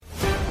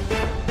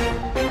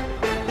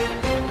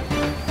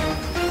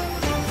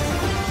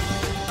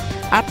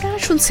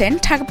শুনছেন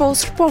Dhaka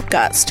post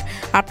podcast.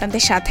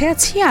 আপনাদের সাথে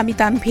আছি আমি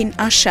তানভিন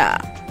আশা।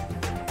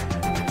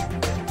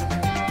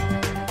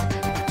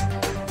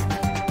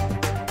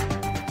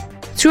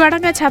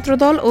 চুয়াডাঙ্গা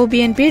ছাত্রদল ও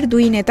বিএনপির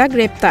 2 নেতা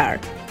গ্রেপ্তার।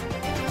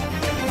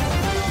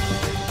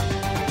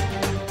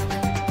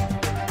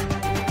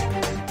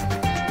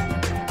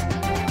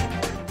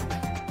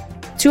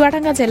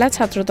 চুয়াডাঙ্গা জেলা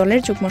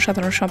ছাত্রদলের যুগ্ম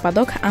সাধারণ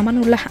সম্পাদক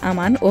আমানুল্লাহ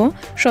আমান ও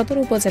সদর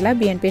উপজেলা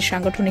বিএনপির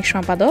সাংগঠনিক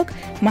সম্পাদক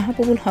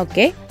মাহবুবুল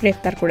হককে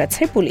গ্রেপ্তার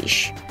করেছে পুলিশ।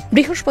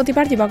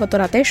 বৃহস্পতিবার দিবাগত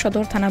রাতে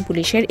সদর থানা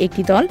পুলিশের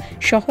একটি দল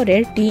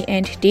শহরের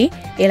টি&টি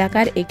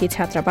এলাকার একটি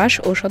ছাত্রাবাস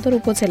ও সদর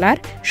উপজেলার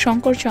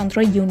শঙ্করচন্দ্র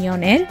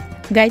ইউনিয়নের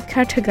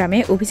গাইদঘাট গ্রামে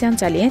অভিযান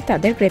চালিয়ে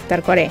তাদের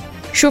গ্রেপ্তার করে।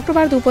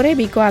 শুক্রবার দুপুরে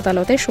বিজ্ঞ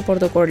আদালতে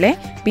সোপর্দ করলে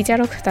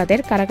বিচারক তাদের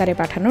কারাগারে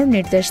পাঠানোর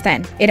নির্দেশ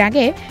দেন। এর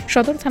আগে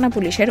সদর থানা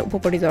পুলিশের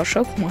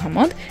উপপরিদর্শক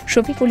মোহাম্মদ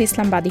শফিকুল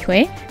ইসলাম বাদী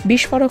হয়ে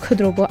বিস্ফোরক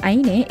দ্রব্য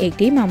আইনে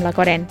একটি মামলা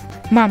করেন।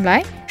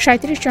 মামলায়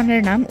 37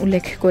 জনের নাম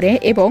উল্লেখ করে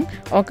এবং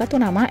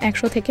অজ্ঞাতনামা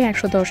 100 থেকে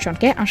 110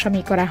 জনকে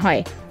আসামি করা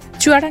হয়।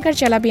 চুয়াডাঙ্গার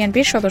জেলা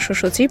বিএনপির সদস্য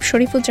সচিব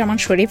শরীফুজ্জামান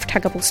শরীফ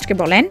ঢাকা পোস্টকে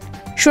বলেন,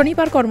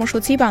 শনিবার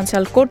কর্মসূচি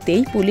বানচাল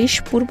করতেই পুলিশ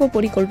পূর্ব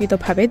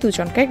পরিকল্পিতভাবে 2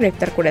 জনকে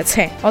গ্রেপ্তার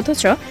করেছে,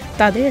 অথচ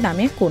তাদের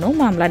নামে কোনো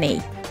মামলা নেই।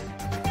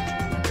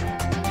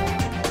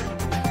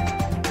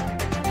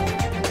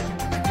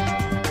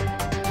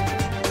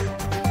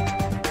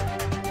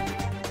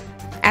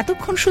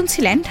 এতক্ষণ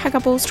শুনছিলেন ঢাকা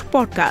পোস্ট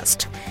পডকাস্ট।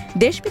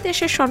 দেশ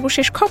বিদেশের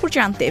সর্বশেষ খবর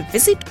জানতে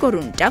ভিজিট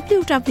করুন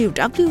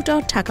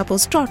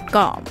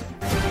www.dhakapost.com।